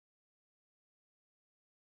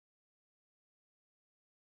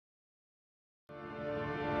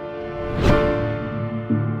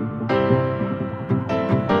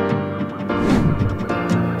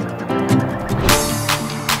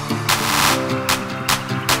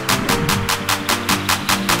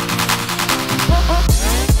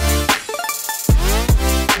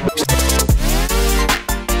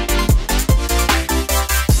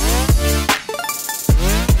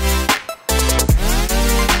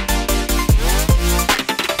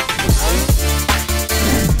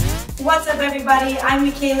What's up everybody, I'm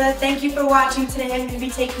Mikaila. Thank you for watching today. I'm going to be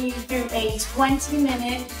taking you through a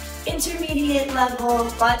 20-minute intermediate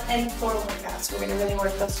level butt and core workouts. We're going to really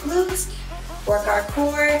work those glutes, work our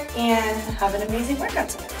core, and have an amazing workout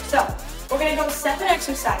together. So, we're going to go 7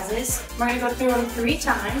 exercises. We're going to go through them 3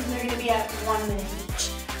 times, and they're going to be at 1 minute each.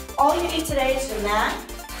 All you need today is your mat,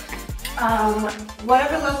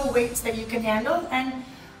 whatever level weights that you can handle, and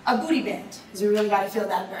a booty band, because we really got to feel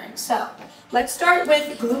that burn. So, let's start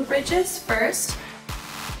with glute bridges first.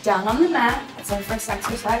 Down on the mat. That's our first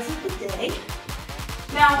exercise of the day.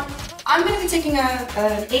 Now, I'm going to be taking an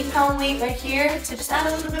 8-pound weight right here to just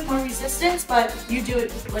add a little bit more resistance, but you do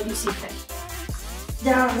it what you see fit.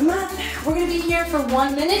 Down on the mat. We're going to be here for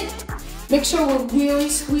 1 minute. Make sure we're really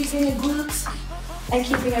squeezing the glutes and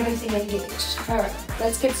keeping everything engaged. All right,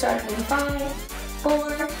 let's get started in 5,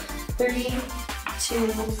 4, 3, 2,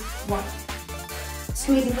 1.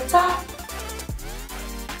 Squeeze at the top.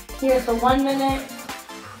 Here for 1 minute.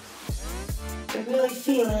 You really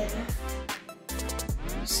feel it.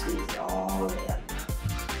 Squeeze it all the way up.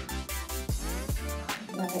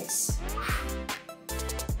 Nice.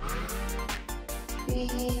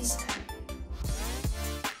 Squeeze.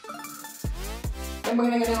 And we're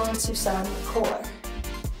going to go into some core.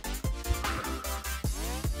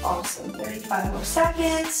 Awesome. 35 more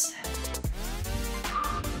seconds.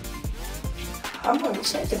 I'm going to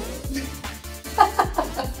check it.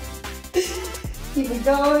 Keep it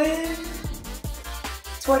going.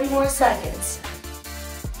 20 more seconds.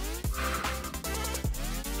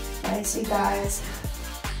 Nice, you guys.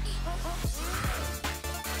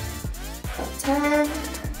 10.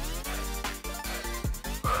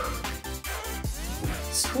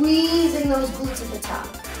 Squeezing those glutes at the top.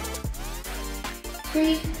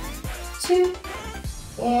 3, 2,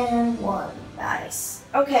 and 1. Nice.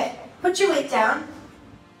 Okay, put your weight down.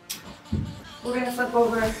 We're going to flip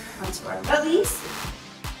over onto our bellies.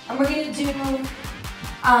 And we're going to do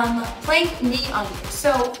plank knee under.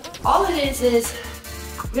 So all it is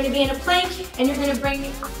we're going to be in a plank and you're going to bring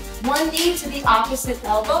one knee to the opposite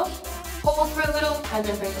elbow, hold for a little, and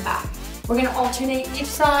then bring it back. We're going to alternate each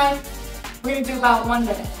side. We're going to do about 1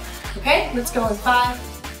 minute. Okay, let's go in 5,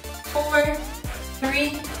 4,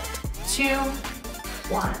 3, 2,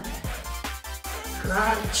 1.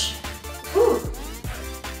 Crunch. Ooh.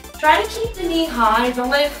 Try to keep the knee high.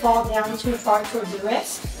 Don't let it fall down too far towards the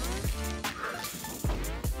wrist.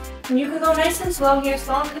 And you can go nice and slow here.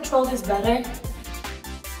 Slow and controlled is better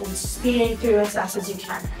than speeding through as fast as you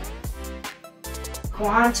can.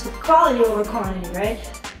 Quality over quantity, right?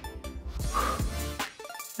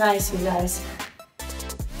 Nice, you guys.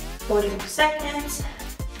 40 more seconds.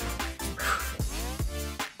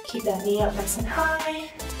 Keep that knee up nice and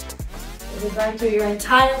high. You'll burn through your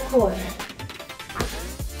entire core.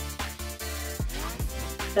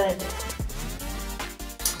 Good.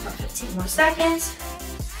 About 15 more seconds.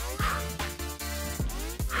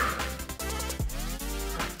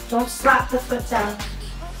 Don't slap the foot down.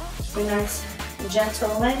 Be nice and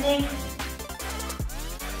gentle landing.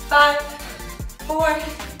 5, 4,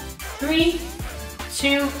 3,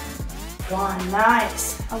 2, 1.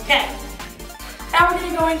 Nice. Okay. Now we're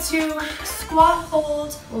going to go into squat,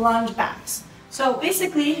 hold, lunge backs. So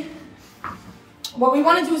basically, what we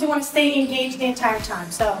want to do is we want to stay engaged the entire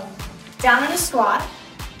time. So down in a squat,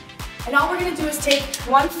 and all we're going to do is take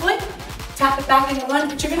one foot, tap it back into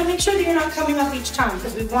lunge, but you're going to make sure that you're not coming up each time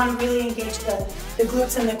because we want to really engage the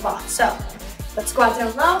glutes and the quads. So let's squat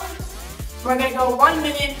down low. We're going to go 1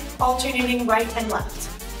 minute alternating right and left.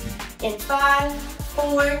 In 5,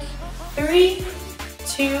 4, 3,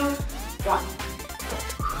 2, 1.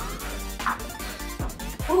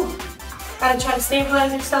 Ooh. Gotta try to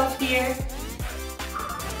stabilize yourself here.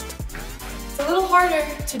 It's a little harder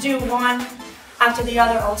to do one after the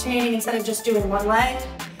other, alternating instead of just doing one leg.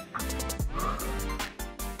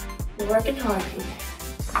 We're working hard here.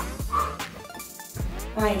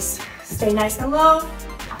 Nice. Stay nice and low.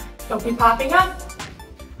 Don't be popping up.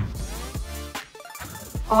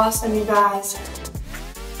 Awesome, you guys.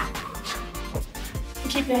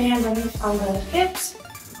 Keep your hands on the hips.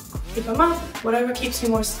 Keep them up. Whatever keeps you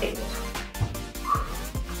more stable.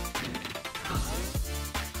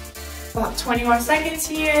 About 20 more seconds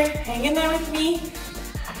here. Hang in there with me.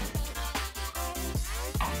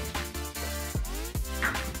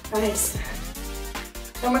 Nice.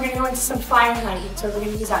 Then we're going to go into some fire hiding. So we're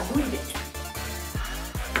going to use that booty bit.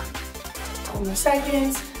 10 more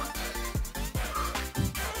seconds.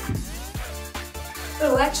 A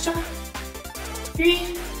little extra.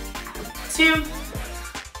 3, 2,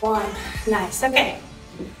 1. Nice. Okay.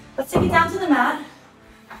 Let's take it down to the mat.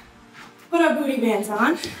 Put our booty bands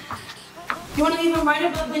on. You want to leave them right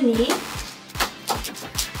above the knee,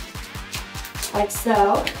 like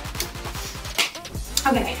so.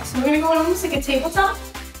 Okay, so we're gonna go almost like a tabletop.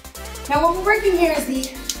 Now what we're working here is the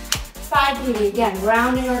side glute, again,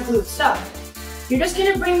 rounding our glutes. So you're just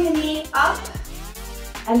gonna bring the knee up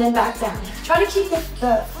and then back down. Try to keep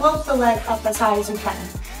float the leg up as high as you can.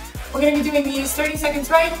 We're gonna be doing these 30 seconds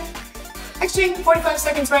right, actually 45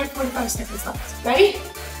 seconds right, 45 seconds left. Ready?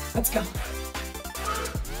 Let's go.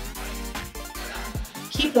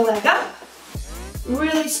 Keep the leg up,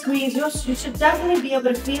 really squeeze. You should definitely be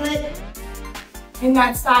able to feel it in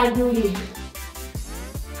that side glute.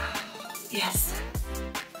 Yes.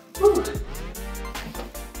 Woo.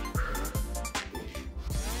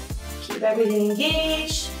 Keep everything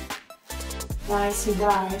engaged. Nice, you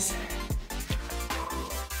guys.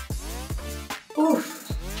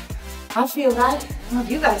 Oof. I feel that. I don't know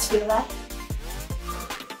if you guys feel that.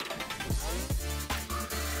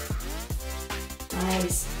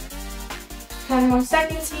 Nice. 10 more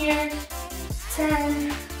seconds here.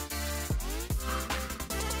 10.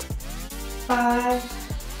 5,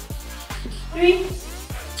 3,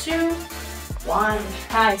 2, 1.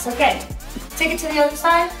 Nice, okay. Take it to the other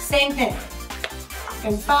side, same thing.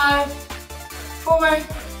 In 5, 4,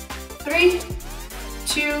 3,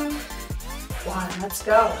 2, 1. Let's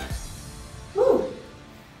go. Woo.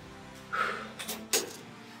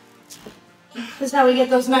 This is how we get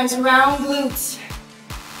those nice round glutes.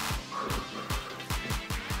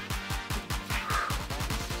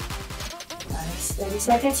 Nice, 30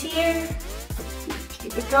 seconds here.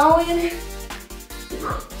 Keep it going.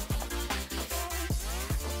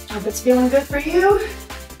 Hope it's feeling good for you.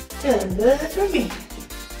 Feeling good for me.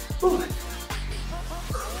 Ooh.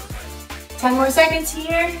 10 more seconds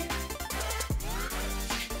here.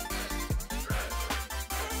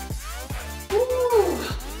 Ooh.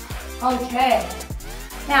 Okay.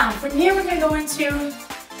 Now, from here we're gonna go into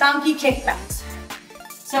donkey kickbacks.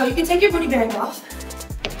 So you can take your booty band off.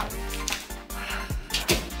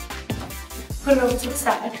 Put it over to the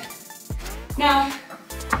side. Now,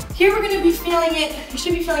 here we're gonna be feeling it, you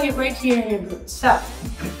should be feeling it right here in your glutes. So,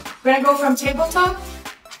 we're gonna go from tabletop,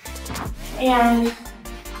 and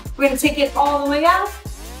we're gonna take it all the way out,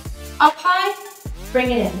 up high,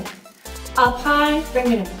 bring it in. Up high,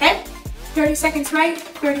 bring it in, okay? 30 seconds right,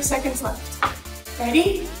 30 seconds left.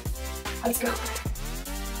 Ready? Let's go.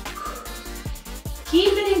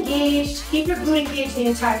 Keep it engaged, keep your glute engaged the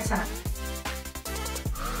entire time.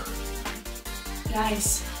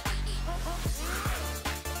 Nice.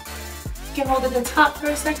 You can hold at the top for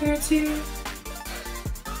a second or two.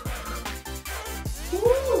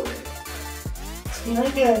 Woo. It's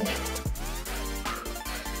feeling good.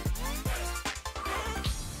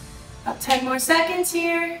 About 10 more seconds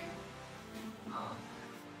here.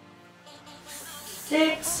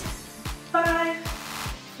 6, 5,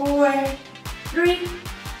 4, 3,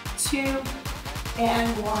 2,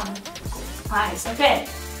 and 1. Nice, okay.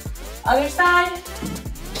 Other side,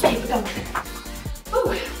 keep it going.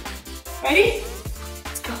 Ooh. Ready?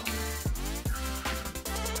 Let's go.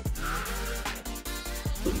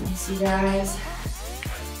 Nice, you guys.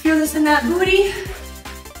 Feel this in that booty.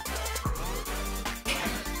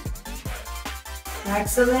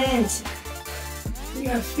 Excellent. We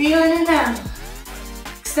are feeling it now.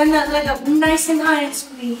 Extend that leg up nice and high and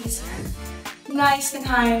squeeze. Nice and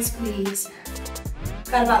high and squeeze.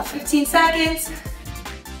 Got about 15 seconds.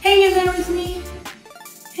 Hang in there with me.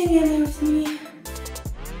 Hang in there with me.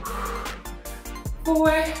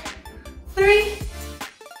 4, 3,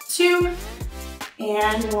 2,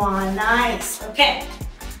 and 1. Nice. Okay.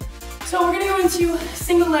 So we're gonna go into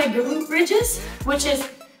single leg glute bridges, which is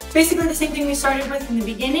basically the same thing we started with in the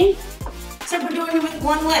beginning, except we're doing it with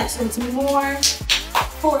one leg, so it's more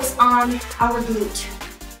force on our glute.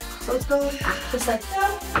 So let's go just like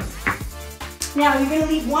that. Now you're gonna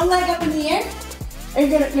leave one leg up in the air,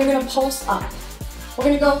 and you're gonna pulse up. We're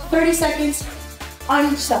gonna go 30 seconds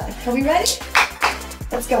on each side. Are we ready?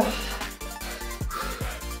 Let's go.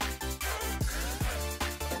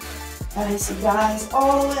 Nice, you guys.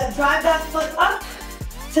 All the way up. Drive that foot up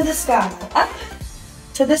to the sky. Up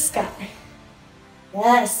to the sky.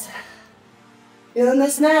 Yes. Feeling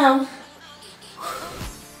this now.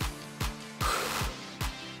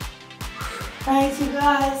 Nice, you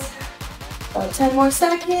guys. About 10 more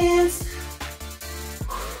seconds.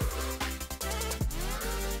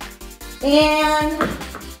 And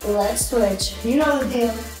let's switch. You know the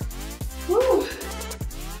deal. Woo.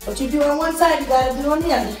 What you do on one side, you gotta do on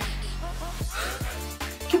the other.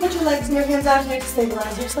 You can put your legs and your hands out here to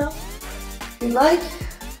stabilize yourself. If you like.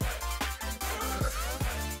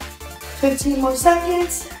 15 more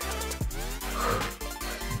seconds.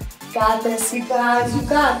 Got this, you guys, you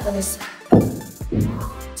got this.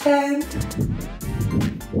 10,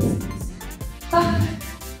 5,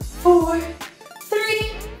 4,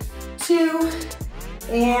 3, 2,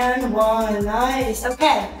 and 1. Nice.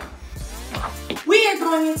 Okay. We are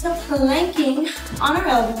going into planking on our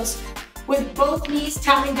elbows with both knees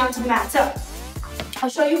tapping down to the mat. So I'll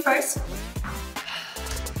show you first.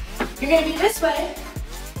 You're gonna be this way,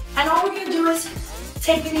 and all we're gonna do is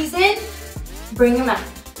take the knees in, bring them out.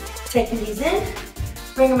 Take the knees in,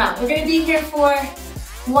 bring them out. We're gonna be here for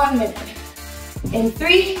 1 minute. In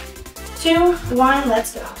 3, 2, 1,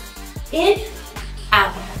 let's go. In,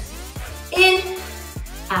 out. In,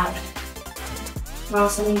 out.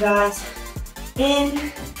 Awesome, you guys.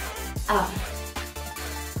 In, out.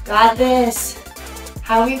 Got this.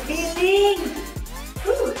 How are we feeling?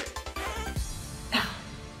 Woo.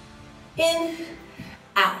 In,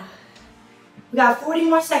 out. We got 40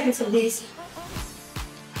 more seconds of these.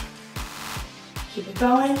 Keep it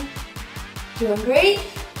going. Doing great.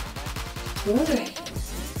 Doing great.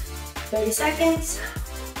 30 seconds.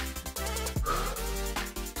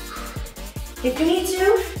 If you need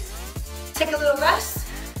to, take a little rest.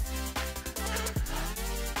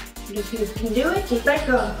 If you can do it, keep that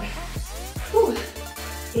going. Whew.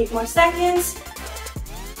 8 more seconds.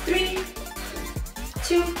 3,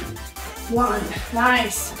 2, 1.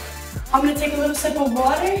 Nice. I'm gonna take a little sip of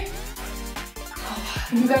water.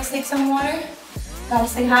 You guys take some water. Gotta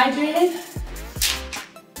stay hydrated.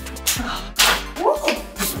 Woo.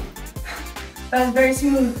 That was very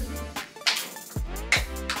smooth.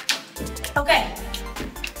 Okay,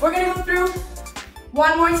 we're gonna go through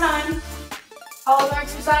one more time all of our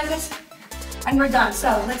exercises, and we're done.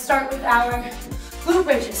 So let's start with our glute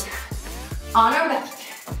bridges on our back.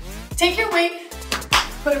 Take your weight,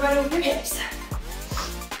 put it right over your hips.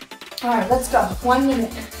 All right, let's go. 1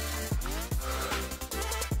 minute.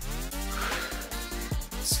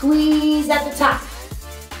 Squeeze at the top.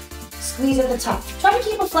 Squeeze at the top. Try to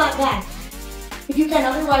keep a flat back if you can,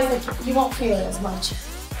 otherwise you won't feel it as much.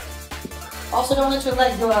 Also, don't let your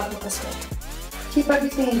leg go out this way. Keep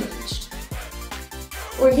everything engaged.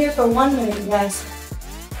 We're here for 1 minute, you guys.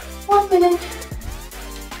 1 minute.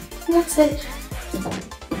 And that's it.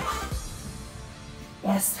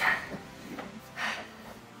 Yes.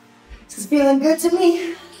 This is feeling good to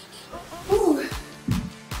me. Woo.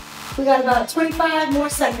 We got about 25 more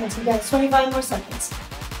seconds. We got 25 more seconds.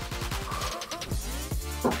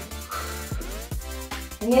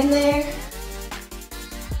 Hang in there.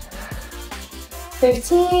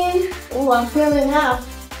 15. Oh, I'm feeling it now.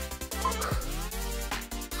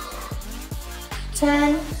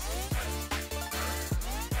 10.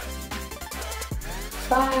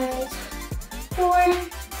 5, 4,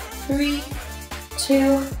 3, 2,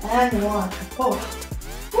 and 1. Oh.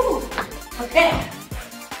 Woo. Okay.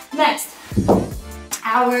 Next,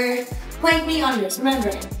 our plank knee unders.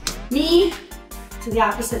 Remember, knee to the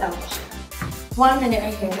opposite elbow. 1 minute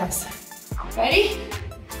right here, guys. Ready?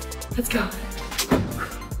 Let's go.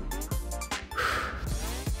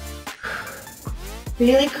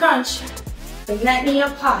 Really crunch. Bring that knee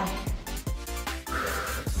up high.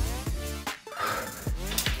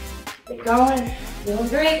 Keep going. Doing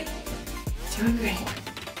great. Doing great.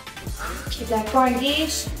 Keep that core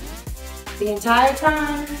engaged the entire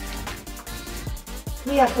time.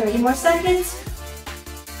 We have 30 more seconds.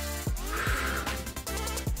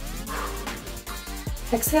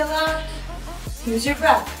 Exhale out. Use your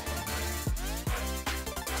breath.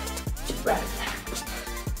 Use your breath.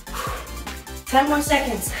 10 more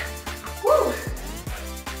seconds. Woo.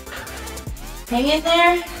 Hang in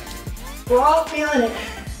there. We're all feeling it.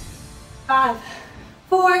 5,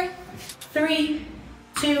 4, 3,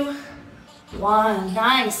 2, 1.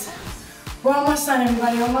 Nice. We're almost done,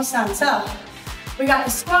 everybody. Almost done. So we got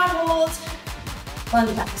the squat hold,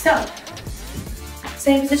 lunge back. So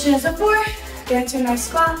same position as before. Get into a nice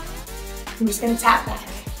squat. I'm just gonna tap back.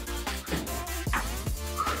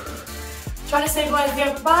 Try to stabilize the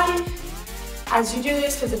upper body as you do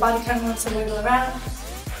this, because the body kind of wants to wiggle around,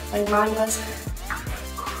 like mine does.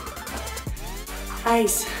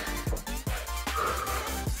 Nice.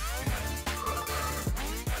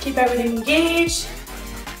 Keep everything engaged.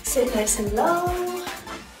 Sit nice and low.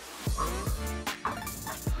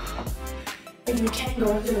 If you can,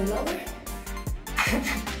 go a little lower.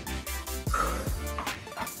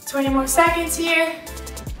 20 more seconds here.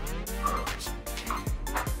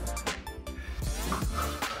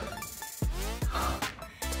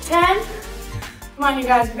 10. Come on, you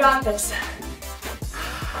guys, we got this.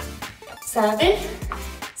 7,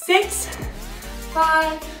 6,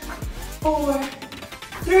 5, 4,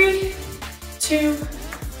 3, 2,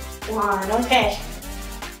 1. Okay.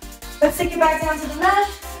 Let's take it back down to the mat.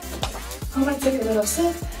 I'm gonna take a little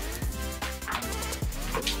sip.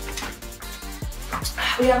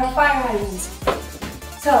 We have our fire hydrants.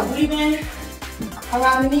 So, booty band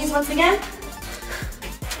around the knees once again.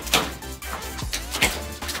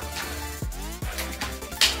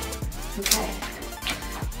 Okay.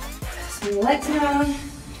 So your legs down.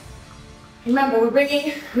 Remember,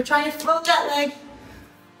 we're trying to float that leg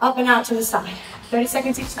up and out to the side. 30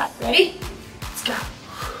 seconds each side. Ready? Let's go.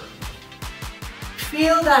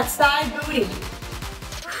 Feel that side booty.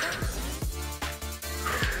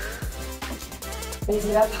 Raise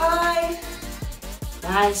it up high.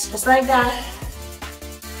 Nice, just like that.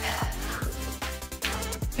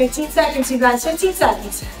 15 seconds, you guys, 15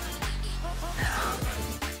 seconds.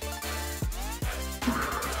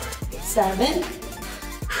 7,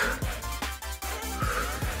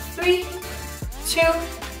 3, 2,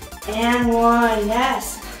 and 1.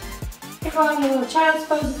 Yes. Keep on a little child's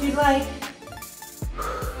pose if you'd like.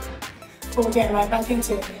 We'll get right back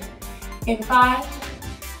into it. In 5,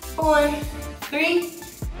 4, 3,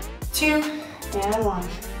 2, and 1.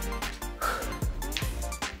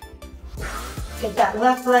 Get that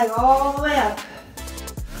left leg all the way up.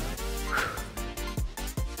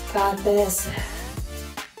 Got this.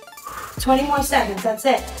 20 more seconds, that's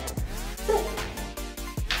it.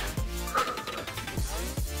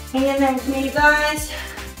 Hang in there with me, you guys.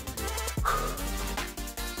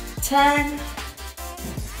 10.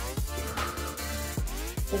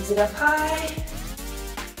 Raise it up high.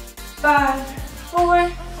 5, 4,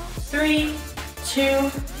 3, 2,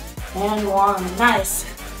 and 1. Nice.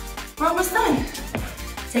 We're almost done.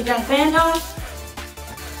 Take that band off.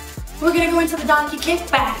 We're gonna go into the donkey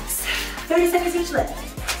kickbacks. 30 seconds each leg.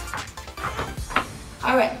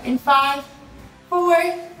 All right, in 5,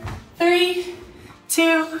 4, 3,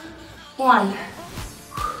 2, 1.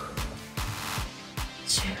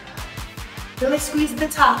 2. Really squeeze at the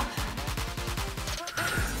top.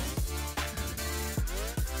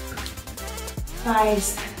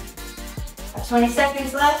 Nice. Got 20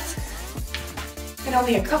 seconds left. And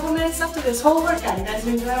only a couple minutes left of this whole workout. You guys have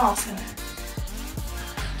been doing awesome.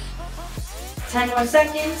 10 more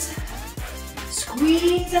seconds.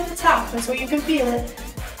 Squeeze at the top. That's where you can feel it.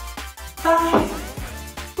 5,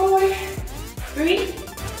 4, 3,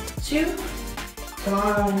 2,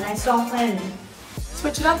 1. Nice soft landing.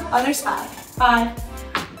 Switch it up, other side. 5,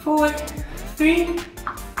 4, 3,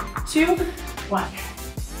 2, 1.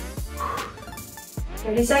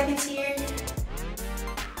 30 seconds here.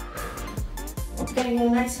 Getting a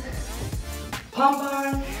nice pump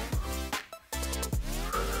on.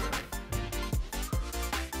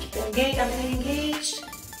 Keep it engaged, everything engaged.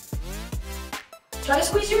 Try to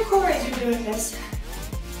squeeze your core as you're doing this.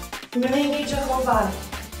 Really engage your whole body.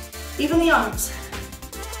 Even the arms.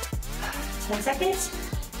 10 seconds.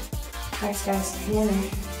 Nice, guys. Hang in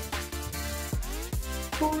there.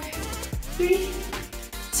 4, 3,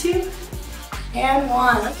 2, and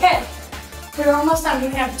 1. Okay. We're almost done.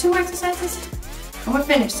 We're going to have 2 exercises and we're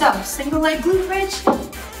finished. So, single leg glute bridge.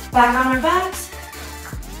 Back on our backs.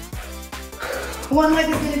 One leg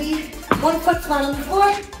is going to be 1 foot flat on the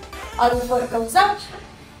floor. Other foot goes up.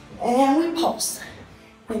 And we pulse.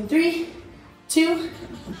 In 3, 2,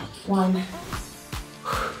 1.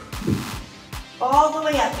 All the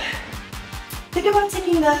way up. Think about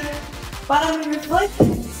taking the bottom of your foot,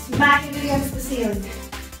 smacking it against the ceiling.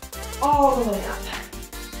 All the way up.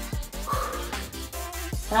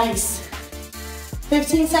 Nice.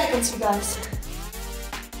 15 seconds, you guys.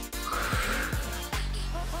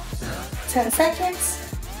 10 seconds.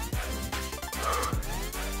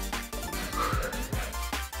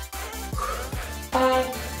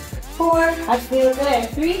 5, 4, I feel it there.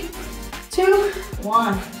 3, 2,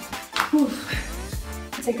 1. Whew.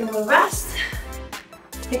 Take a little rest.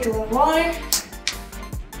 Take a little water.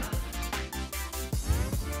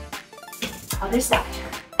 Other side.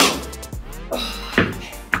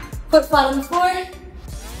 Foot flat on the floor.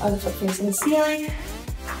 Other foot facing the ceiling.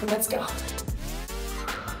 And let's go.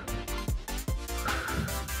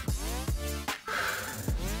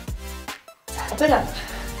 Tap it up.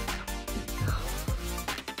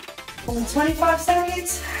 Only 25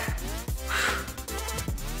 seconds.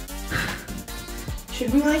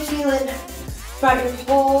 Should really feel it throughout your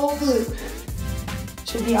whole glute.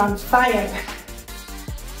 Should be on fire.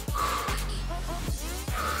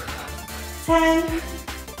 10,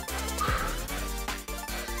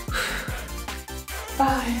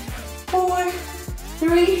 5, 4,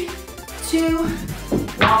 3, 2,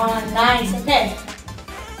 1. Nice. Okay.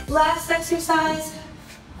 Last exercise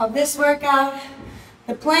of this workout,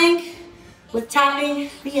 the plank with tapping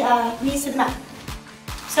the knees to the mat.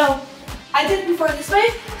 So I did it before this way.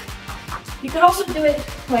 You could also do it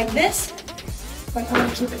like this, but I'm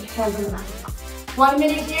gonna keep it hands on the mat. 1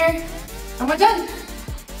 minute here, and we're done.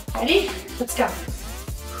 Ready? Let's go.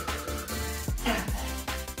 Tap,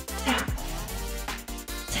 tap,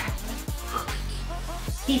 tap.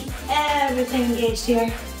 Keep everything engaged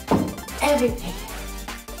here. Everything.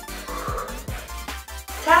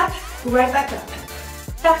 Tap, right back up.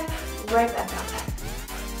 Tap, right back up.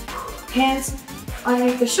 Hands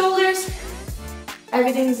underneath the shoulders.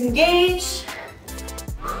 Everything's engaged.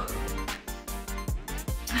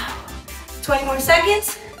 20 more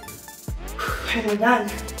seconds. And we're done.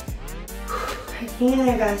 Hang in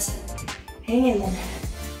there, guys. Hang in there.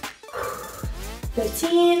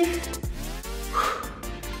 15.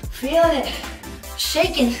 Feeling it.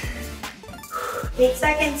 Shaking. 8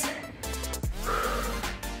 seconds.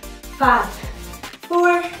 5,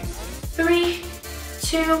 4, 3,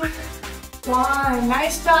 2, 1.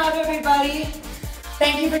 Nice job, everybody.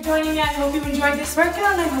 Thank you for joining me. I hope you enjoyed this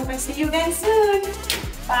workout, and I hope I see you again soon.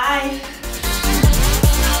 Bye.